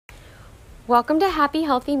Welcome to Happy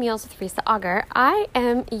Healthy Meals with Risa Auger. I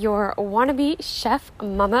am your wannabe chef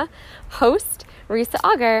mama host, Risa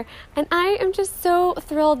Auger, and I am just so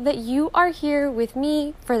thrilled that you are here with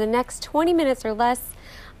me for the next 20 minutes or less.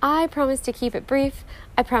 I promise to keep it brief.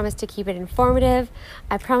 I promise to keep it informative.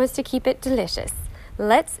 I promise to keep it delicious.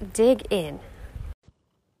 Let's dig in.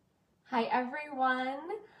 Hi, everyone.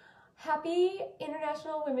 Happy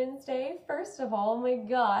International Women's Day, first of all. Oh my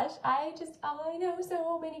gosh, I know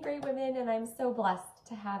so many great women, and I'm so blessed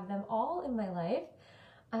to have them all in my life.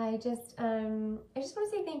 I just want to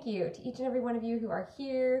say thank you to each and every one of you who are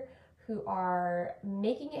here, who are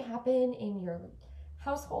making it happen in your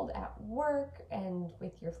household, at work, and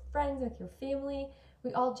with your friends, with your family.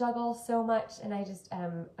 We all juggle so much, and I just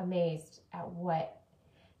am amazed at what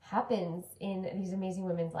happens in these amazing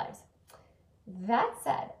women's lives. That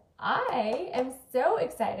said, I am so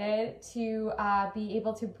excited to be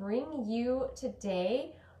able to bring you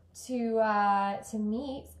today to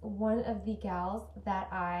meet one of the gals that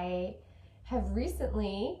I have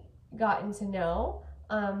recently gotten to know.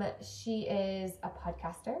 She is a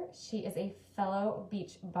podcaster. She is a fellow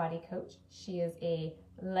beach body coach. She is a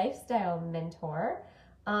lifestyle mentor.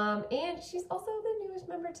 And she's also the newest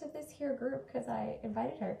member to this here group because I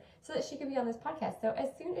invited her so that she could be on this podcast. So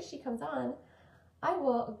as soon as she comes on, I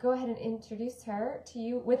will go ahead and introduce her to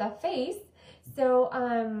you with a face. So,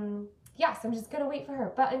 so I'm just going to wait for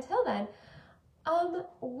her. But until then, we are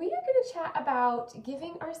going to chat about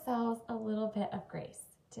giving ourselves a little bit of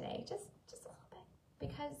grace today. Just a little bit.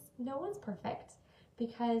 Because no one's perfect.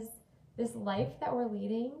 Because this life that we're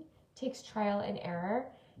leading takes trial and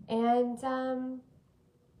error. And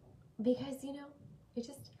because,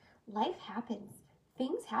 life happens.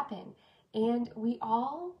 Things happen. And we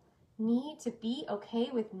all need to be okay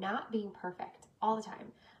with not being perfect all the time.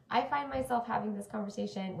 I find myself having this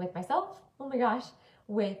conversation with myself, oh my gosh,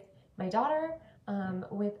 with my daughter,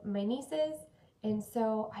 with my nieces. And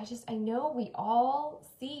so I know we all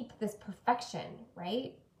see this perfection,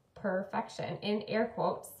 right? Perfection in air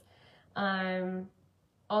quotes,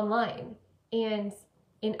 online and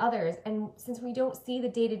in others. And since we don't see the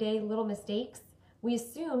day-to-day little mistakes, we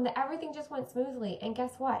assume that everything just went smoothly. And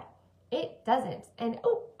guess what? It doesn't. And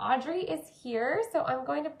Audrey is here, so I'm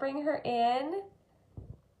going to bring her in.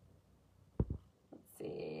 Let's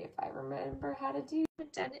see if I remember how to do it. I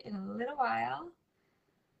haven't done it in a little while.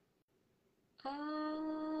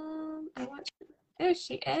 There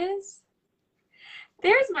she is.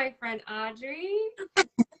 There's my friend Audrey.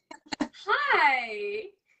 Hi.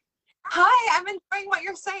 Hi, I'm enjoying what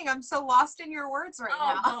you're saying. I'm so lost in your words right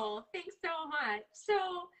now. Oh, thanks so much.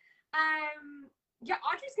 So,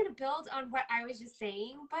 Audrey's going to build on what I was just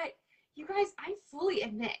saying, but you guys, I fully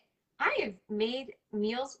admit, I have made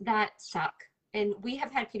meals that suck, and we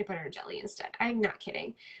have had peanut butter and jelly instead. I'm not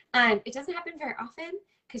kidding. It doesn't happen very often,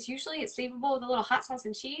 because usually it's savable with a little hot sauce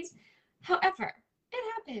and cheese. However, it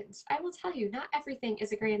happens. I will tell you, not everything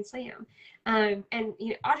is a grand slam. And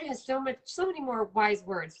Audrey has so many more wise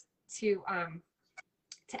words to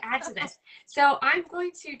add to this. So I'm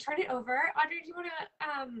going to turn it over. Audrey, do you want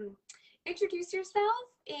to introduce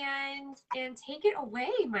yourself and take it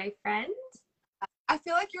away, my friend? I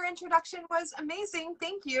feel like your introduction was amazing.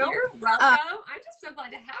 Thank you. You're welcome. I'm just so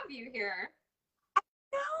glad to have you here.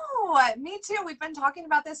 No, me too. We've been talking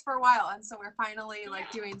about this for a while, and so we're finally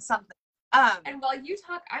doing something. And while you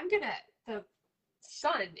talk, the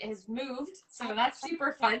sun has moved, so that's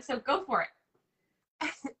super fun. So go for it.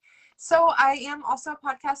 So I am also a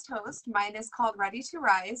podcast host. Mine is called Ready to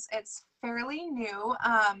Rise. It's fairly new.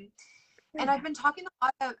 And I've been talking a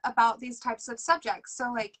lot about these types of subjects.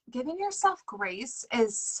 So giving yourself grace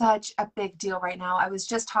is such a big deal right now. I was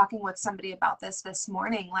just talking with somebody about this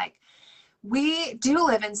morning. We do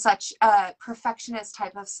live in such a perfectionist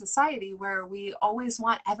type of society where we always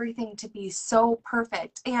want everything to be so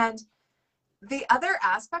perfect. And the other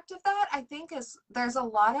aspect of that, I think, is there's a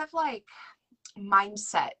lot of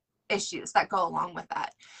mindset issues that go along with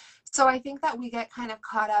that. So I think that we get kind of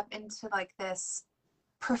caught up into this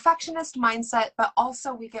perfectionist mindset, but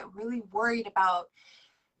also we get really worried about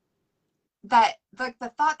that,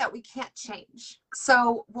 the thought that we can't change.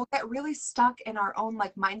 So we'll get really stuck in our own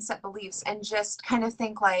mindset beliefs and just kind of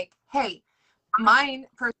think hey, mine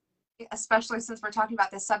personally, especially since we're talking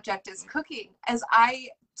about this subject, is cooking, as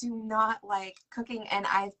I do not like cooking. And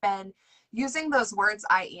I've been using those words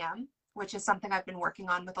I am, which is something I've been working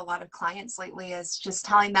on with a lot of clients lately, is just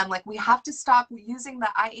telling them we have to stop using the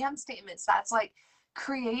I am statements. That's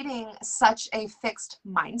creating such a fixed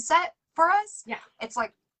mindset for us. Yeah. It's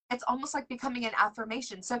almost like becoming an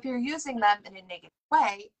affirmation. So if you're using them in a negative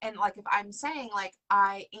way, and if I'm saying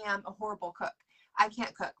I am a horrible cook, I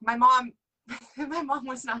can't cook. My mom my mom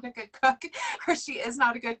was not a good cook, or she is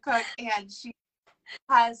not a good cook, and she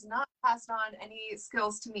has not passed on any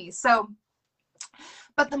skills to me. So,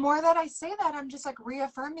 but the more that I say that, I'm just like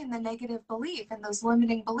reaffirming the negative belief and those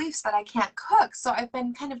limiting beliefs that I can't cook. So I've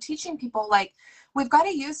been kind of teaching people, like, we've got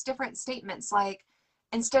to use different statements. Like,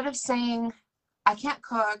 instead of saying, I can't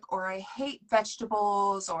cook, or I hate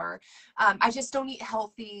vegetables, or I just don't eat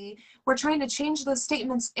healthy, we're trying to change those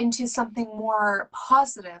statements into something more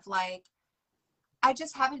positive. Like, I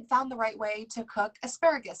just haven't found the right way to cook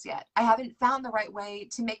asparagus yet. I haven't found the right way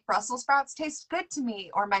to make Brussels sprouts taste good to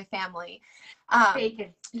me or my family.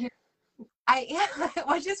 Bacon.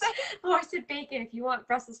 What'd you say? Oh, I said bacon. If you want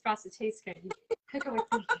Brussels sprouts to taste good, you cook it with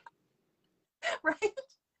bacon. Right?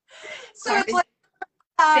 So Sorry. it's like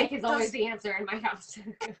bacon's always the answer in my house.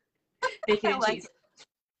 Bacon and cheese.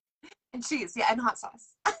 And cheese, yeah, and hot sauce.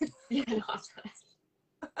 Yeah, and hot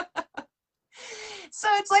sauce. So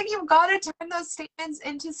it's like you've got to turn those statements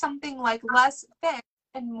into something like less fixed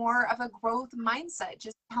and more of a growth mindset.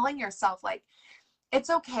 Just telling yourself, like, it's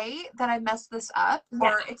okay that I messed this up,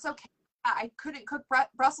 or it's okay that I couldn't cook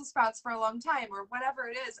Brussels sprouts for a long time, or whatever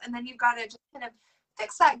it is. And then you've got to just kind of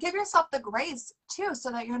fix that. Give yourself the grace too,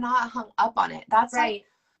 so that you're not hung up on it. That's right. Like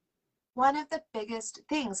one of the biggest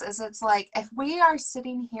things is, it's like, if we are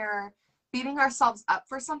sitting here beating ourselves up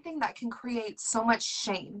for something, that can create so much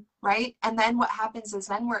shame, right? And then what happens is,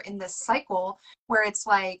 then we're in this cycle where it's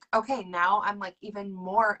like, okay, now I'm like even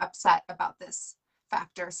more upset about this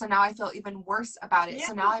factor, so now I feel even worse about it.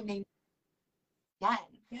 So now I may again.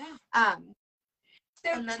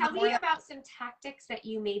 So tell me about some tactics that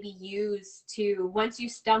you maybe use to, once you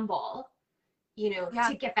stumble,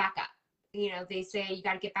 to get back up. They say you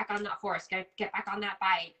got to get back on that horse, got to get back on that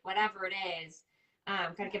bike, whatever it is.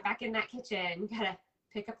 Got to get back in that kitchen, got to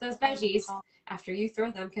pick up those veggies after you throw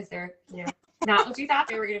them, because they're, not what you thought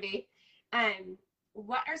they were going to be.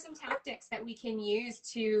 What are some tactics that we can use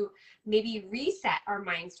to maybe reset our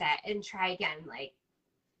mindset and try again, like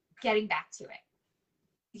getting back to it?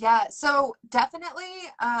 Yeah, so definitely,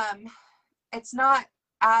 it's not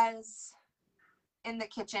as in the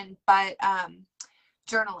kitchen, but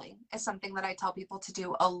journaling is something that I tell people to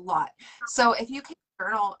do a lot. So if you can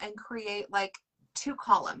journal and create like 2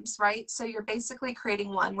 columns, right? So you're basically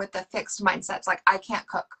creating one with the fixed mindsets, like I can't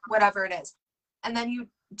cook, whatever it is. And then you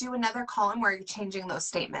do another column where you're changing those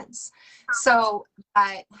statements. So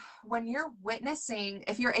that when you're witnessing,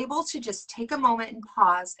 if you're able to just take a moment and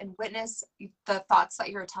pause and witness the thoughts that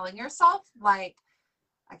you're telling yourself, like,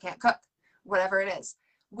 I can't cook, whatever it is,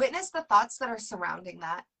 witness the thoughts that are surrounding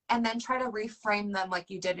that, and then try to reframe them like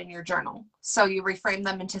you did in your journal. So you reframe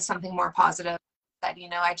them into something more positive. That,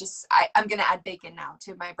 I'm going to add bacon now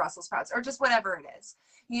to my Brussels sprouts, or just whatever it is.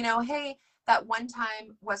 Hey, that one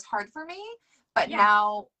time was hard for me, but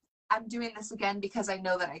now I'm doing this again because I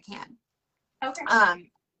know that I can.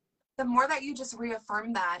 Okay. The more that you just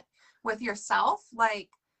reaffirm that with yourself, like,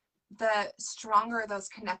 the stronger those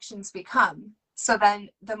connections become. So then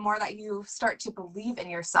the more that you start to believe in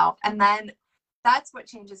yourself, and then that's what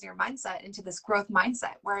changes your mindset into this growth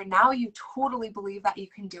mindset, where now you totally believe that you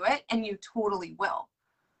can do it, and you totally will.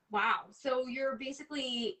 Wow. So you're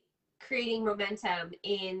basically creating momentum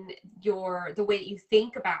in the way that you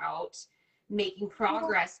think about making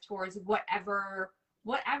progress towards whatever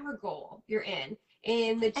goal you're in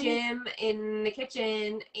the gym, in the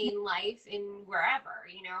kitchen, in life, in wherever,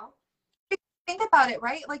 Think about it,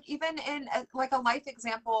 right? Like, even in a life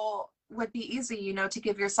example would be easy, to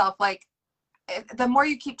give yourself, like, the more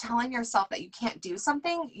you keep telling yourself that you can't do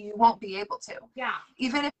something, you won't be able to. Yeah.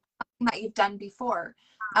 Even if it's something that you've done before.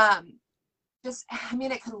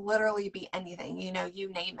 It could literally be anything, you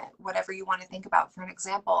name it, whatever you want to think about for an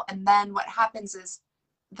example. And then what happens is,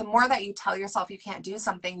 the more that you tell yourself you can't do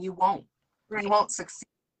something, you won't succeed.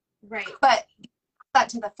 Right. But that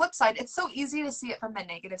to the flip side, it's so easy to see it from a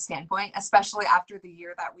negative standpoint, especially after the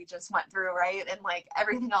year that we just went through, right? And like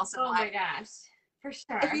everything else in life. Oh my gosh, for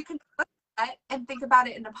sure. If you can look at it and think about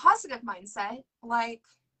it in a positive mindset, like,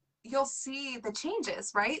 you'll see the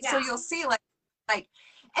changes, right? Yeah. So you'll see like,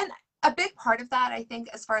 and a big part of that, I think,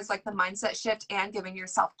 as far as like the mindset shift and giving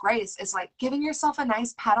yourself grace, is like giving yourself a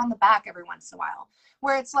nice pat on the back every once in a while,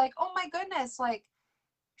 where it's like, oh my goodness, like,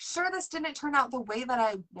 sure, this didn't turn out the way that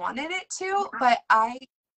I wanted it to, but I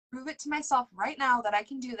prove it to myself right now that I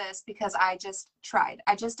can do this because I just tried.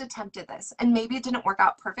 I just attempted this. And maybe it didn't work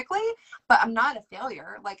out perfectly, but I'm not a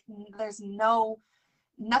failure. Like, there's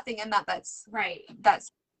nothing in that that's right.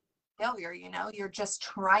 That's failure, you're just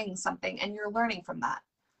trying something and you're learning from that.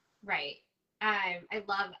 Right. I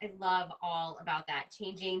love all about that,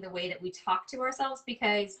 changing the way that we talk to ourselves,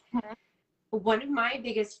 because one of my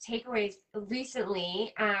biggest takeaways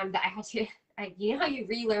recently, that I had to, you know how you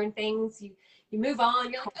relearn things, you move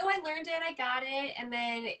on, you're like, oh, I learned it, I got it, and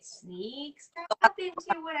then it sneaks up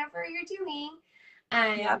into whatever you're doing,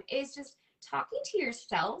 is just talking to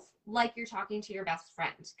yourself like you're talking to your best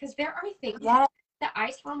friend. Because there are things that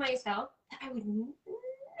I tell myself that I would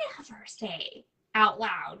never say out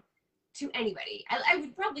loud to anybody. I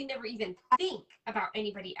would probably never even think about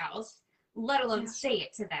anybody else, let alone say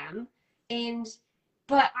it to them.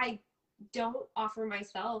 But I don't offer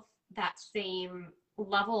myself that same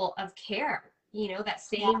level of care, that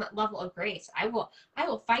same level of grace. I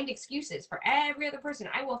will find excuses for every other person.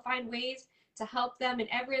 I will find ways to help them in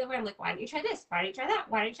every other way. I'm like, why don't you try this? Why don't you try that?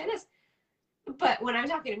 Why don't you try this? But when I'm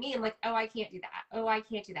talking to me, I'm like, oh, I can't do that. Oh, I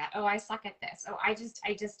can't do that. Oh, I suck at this. Oh, I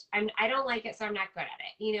don't like it, so I'm not good at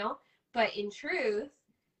it, But in truth,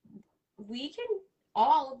 we can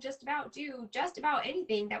all just about do just about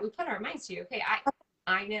anything that we put our minds to. Okay,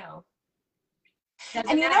 I know.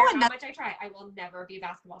 Doesn't matter how much I try. I will never be a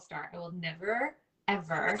basketball star. I will never,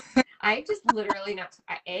 ever. I just literally not.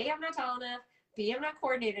 A, I'm not tall enough. B, I'm not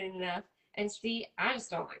coordinated enough. And C, I just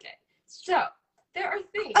don't like it. So there are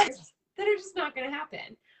things that are just not going to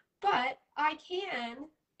happen. But I can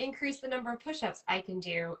increase the number of push-ups I can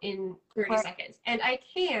do in 30 seconds. And I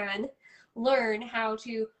can learn how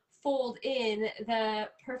to fold in the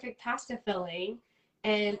perfect pasta filling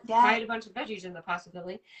and hide a bunch of veggies in the pasta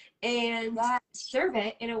filling and serve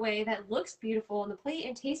it in a way that looks beautiful on the plate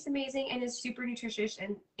and tastes amazing and is super nutritious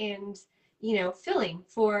and filling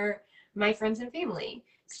for my friends and family.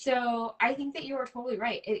 So I think that you are totally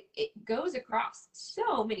right. It goes across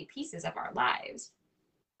so many pieces of our lives.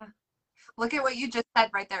 Look at what you just said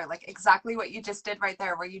right there. Like exactly what you just did right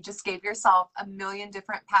there, where you just gave yourself a million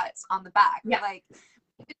different pats on the back. Yeah. Like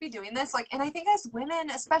you should be doing this. Like, and I think as women,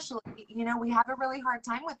 especially, we have a really hard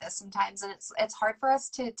time with this sometimes. And it's hard for us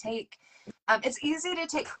to take, it's easy to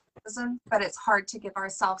take criticism, but it's hard to give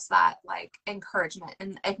ourselves that like encouragement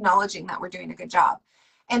and acknowledging that we're doing a good job.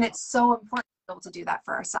 And it's so important to be able to do that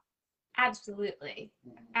for ourselves. Absolutely.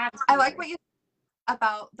 I like what you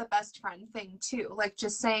about the best friend thing too, like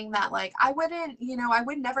just saying that like I would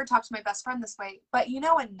never talk to my best friend this way. But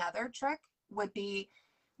another trick would be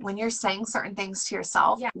when you're saying certain things to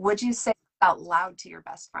yourself, would you say it out loud to your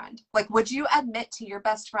best friend? Like would you admit to your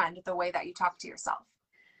best friend the way that you talk to yourself?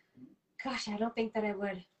 Gosh, I don't think that I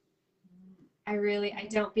would. I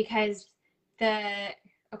don't, because I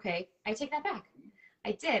take that back.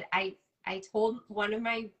 I did. I told one of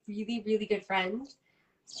my really, really good friends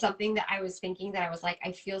something that I was thinking, that I was like,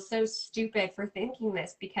 I feel so stupid for thinking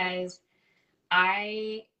this, because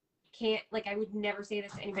I can't, like, I would never say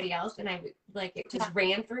this to anybody else. And I would, like, it just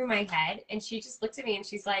ran through my head. And she just looked at me and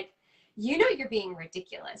she's like, you're being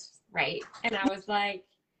ridiculous, right? And I was like,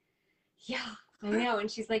 yeah, I know. And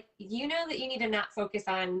she's like, that you need to not focus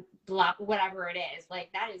on blah, whatever it is.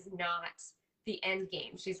 Like, that is not the end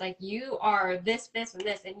game. She's like, you are this, this, and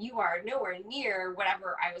this, and you are nowhere near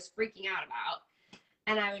whatever I was freaking out about.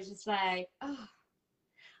 And I was just like, oh,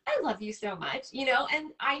 I love you so much, and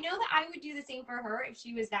I know that I would do the same for her if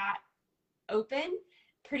she was that open.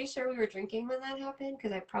 Pretty sure we were drinking when that happened,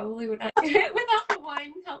 because I probably would not do it without the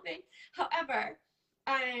wine helping. However,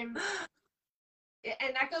 and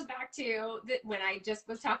that goes back to when I just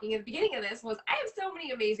was talking at the beginning of this, was I have so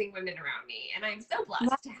many amazing women around me, and I'm so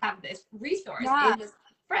blessed to have this resource in this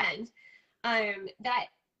friend, that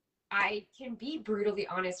I can be brutally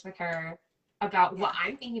honest with her about what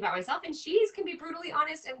I'm thinking about myself, and she can be brutally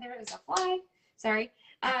honest, and there is a fly, sorry,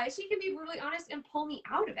 she can be brutally honest and pull me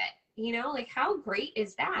out of it, like how great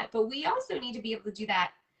is that? But we also need to be able to do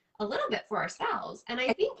that a little bit for ourselves. And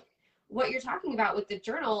I think what you're talking about with the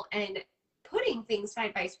journal and putting things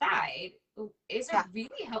side by side is a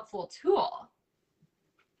really helpful tool.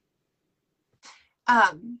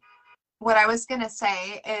 What I was gonna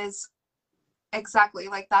say is exactly,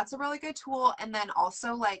 like that's a really good tool. And then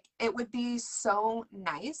also, like, it would be so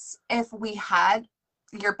nice if we had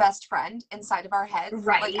your best friend inside of our heads,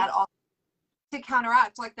 right? Like at all, to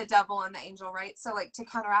counteract like the devil and the angel, right? So like to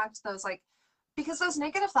counteract those, like, because those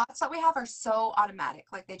negative thoughts that we have are so automatic,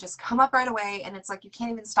 like they just come up right away, and it's like you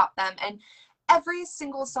can't even stop them. And every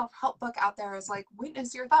single self-help book out there is like,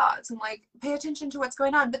 witness your thoughts and like pay attention to what's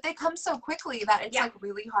going on, but they come so quickly that it's like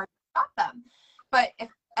really hard to stop them. But if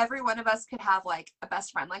every one of us could have like a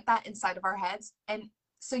best friend like that inside of our heads, and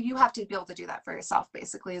so you have to be able to do that for yourself,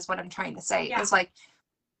 basically, is what I'm trying to say. Is like,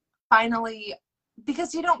 finally,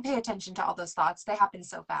 because you don't pay attention to all those thoughts, they happen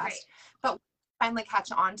so fast, but finally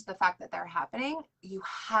catch on to the fact that they're happening, you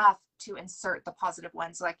have to insert the positive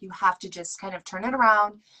ones. Like you have to just kind of turn it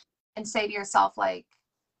around and say to yourself, like,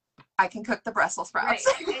 I can cook the Brussels sprouts.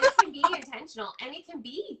 Right. And it can be intentional, and it can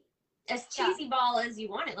be as cheesy ball as you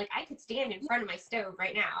want it. Like, I could stand in front of my stove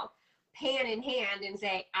right now, pan in hand, and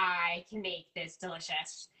say, I can make this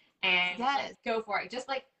delicious, and let's go for it. Just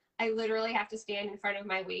like I literally have to stand in front of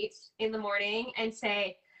my weights in the morning and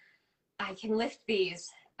say, I can lift these.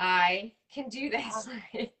 I can do this.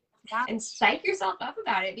 And psych yourself up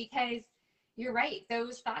about it, because you're right.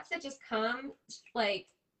 Those thoughts that just come, like,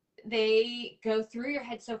 they go through your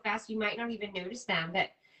head so fast you might not even notice them.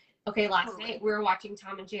 That, okay, last night we were watching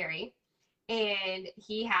Tom and Jerry, and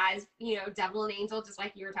he has, you know, Devil and Angel, just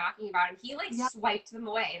like you were talking about, and he like swiped them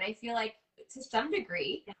away. And I feel like to some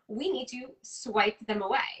degree we need to swipe them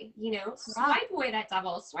away, you know, swipe away that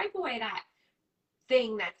devil, swipe away that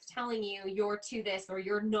thing that's telling you you're to this, or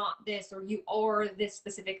you're not this, or you are this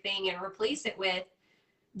specific thing, and replace it with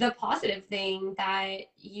the positive thing that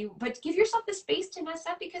you, but give yourself the space to mess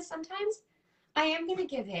up, because sometimes I am going to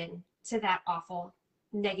give in to that awful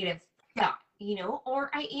negative thought, you know, or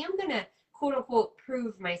I am going to quote unquote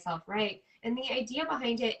prove myself right. And the idea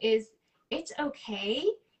behind it is it's okay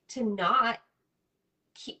to not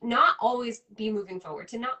always be moving forward,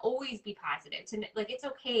 to not always be positive, to like, it's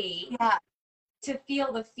okay to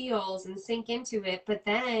feel the feels and sink into it, but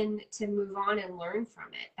then to move on and learn from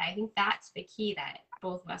it. I think that's the key that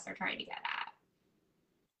both of us are trying to get at.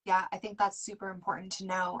 Yeah, I think that's super important to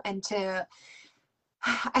know. And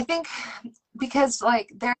I think because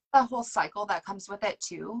like there's a whole cycle that comes with it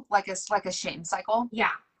too. Like it's like a shame cycle. Yeah.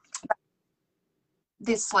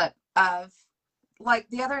 This slip of, like,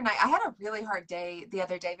 the other night, I had a really hard day the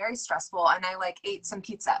other day, very stressful, and I like ate some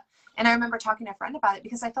pizza. And I remember talking to a friend about it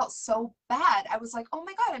because I felt so bad. I was like, oh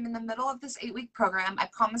my God, I'm in the middle of this 8-week program. I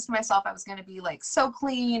promised myself I was going to be like so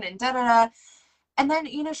clean and da-da-da. And then,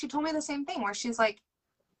 you know, she told me the same thing where she's like,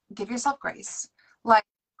 give yourself grace. Like,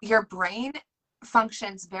 your brain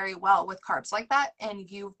functions very well with carbs like that. And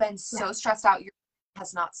you've been so stressed out. Your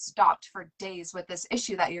has not stopped for days with this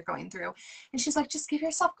issue that you're going through. And she's like, just give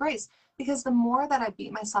yourself grace. Because the more that I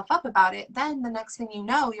beat myself up about it, then the next thing you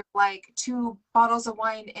know, you're like 2 bottles of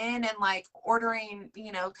wine in and like ordering,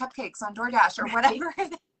 you know, cupcakes on DoorDash or whatever.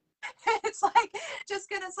 It's like just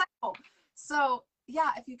gonna cycle. So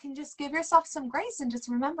yeah, if you can just give yourself some grace and just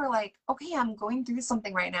remember, like, okay, I'm going through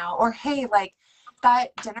something right now. Or hey, like,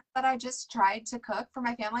 that dinner that I just tried to cook for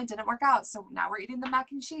my family didn't work out, so now we're eating the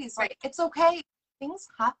mac and cheese. Like, it's okay. Things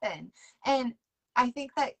happen. And I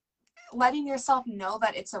think that letting yourself know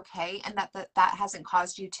that it's okay and that hasn't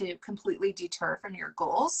caused you to completely deter from your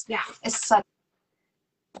goals is such.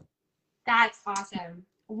 That's awesome.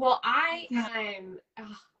 Well, I'm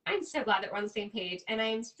so glad that we're on the same page, and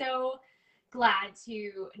I'm so glad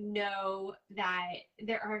to know that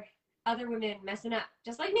there are other women messing up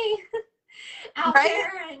just like me out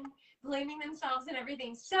there and blaming themselves and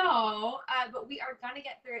everything. So, but we are going to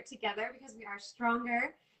get through it together, because we are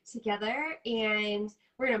stronger together, and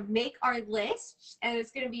we're going to make our list, and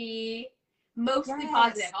it's going to be mostly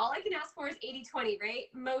positive. All I can ask for is 80-20, right?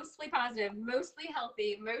 Mostly positive, mostly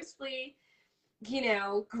healthy, mostly, you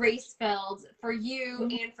know, grace-filled for you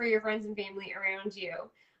and for your friends and family around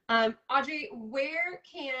you. Audrey, where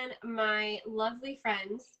can my lovely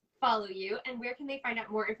friends follow you, and where can they find out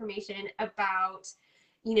more information about,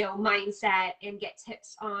 you know, mindset and get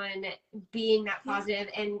tips on being that positive,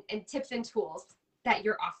 and tips and tools that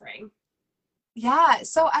you're offering? Yeah,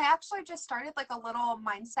 so I actually just started like a little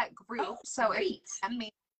mindset group. Oh, so great. if you send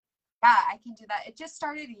me, I can do that. It just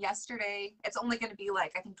started yesterday. It's only going to be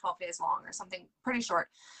like, I think 12 days long or something, pretty short.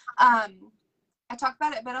 I talk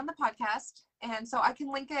about it a bit on the podcast, and so I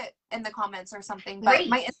can link it in the comments or something. But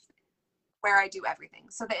my where I do everything.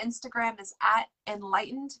 So the Instagram is at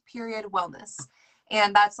enlightened.wellness.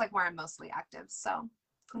 And that's like where I'm mostly active. So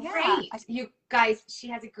great. You guys, she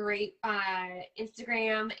has a great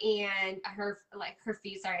Instagram, and her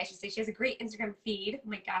feed, sorry, I should say she has a great Instagram feed. Oh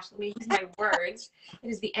my gosh, let me use my words. It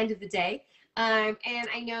is the end of the day. And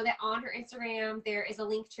I know that on her Instagram, there is a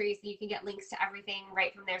link tree, so you can get links to everything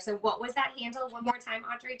right from there. So what was that handle one more time,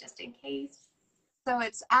 Audrey, just in case? So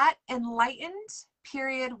it's at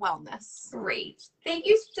enlightened.wellness. Great. Thank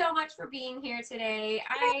you so much for being here today.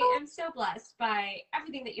 I am so blessed by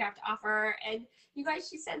everything that you have to offer. And you guys,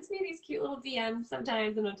 she sends me these cute little DMs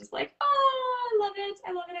sometimes, and I'm just like, oh, I love it.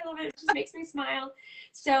 I love it. I love it. It just makes me smile.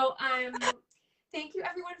 So thank you,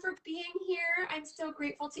 everyone, for being here. I'm so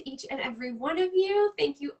grateful to each and every one of you.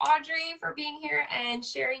 Thank you, Audrey, for being here and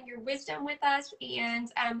sharing your wisdom with us.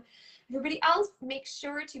 And everybody else, make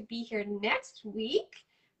sure to be here next week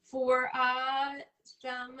for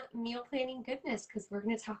some meal planning goodness, because we're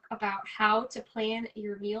going to talk about how to plan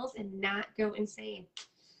your meals and not go insane.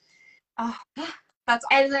 That's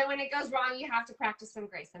And then when it goes wrong, you have to practice some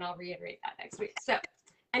grace, and I'll reiterate that next week. So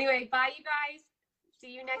anyway, bye, you guys.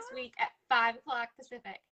 See you next week at 5 o'clock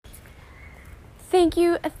Pacific. Thank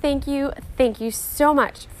you so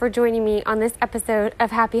much for joining me on this episode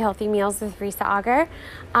of Happy Healthy Meals with Risa Auger.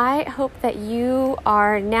 I hope that you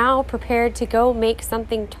are now prepared to go make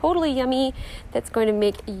something totally yummy that's going to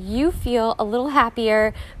make you feel a little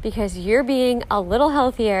happier because you're being a little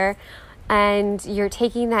healthier and you're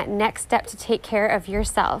taking that next step to take care of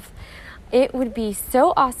yourself. It would be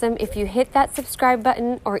so awesome if you hit that subscribe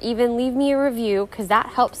button or even leave me a review, because that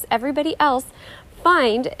helps everybody else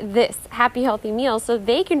find this Happy Healthy Meal so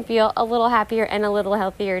they can feel a little happier and a little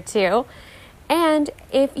healthier too. And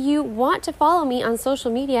if you want to follow me on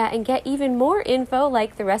social media and get even more info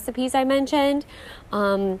like the recipes I mentioned,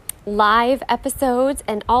 live episodes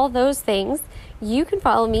and all those things, you can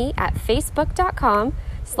follow me at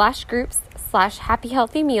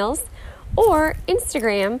facebook.com/groups/happyhealthymeals or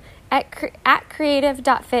Instagram at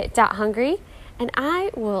creative.fit.hungry. And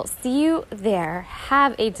I will see you there.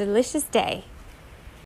 Have a delicious day.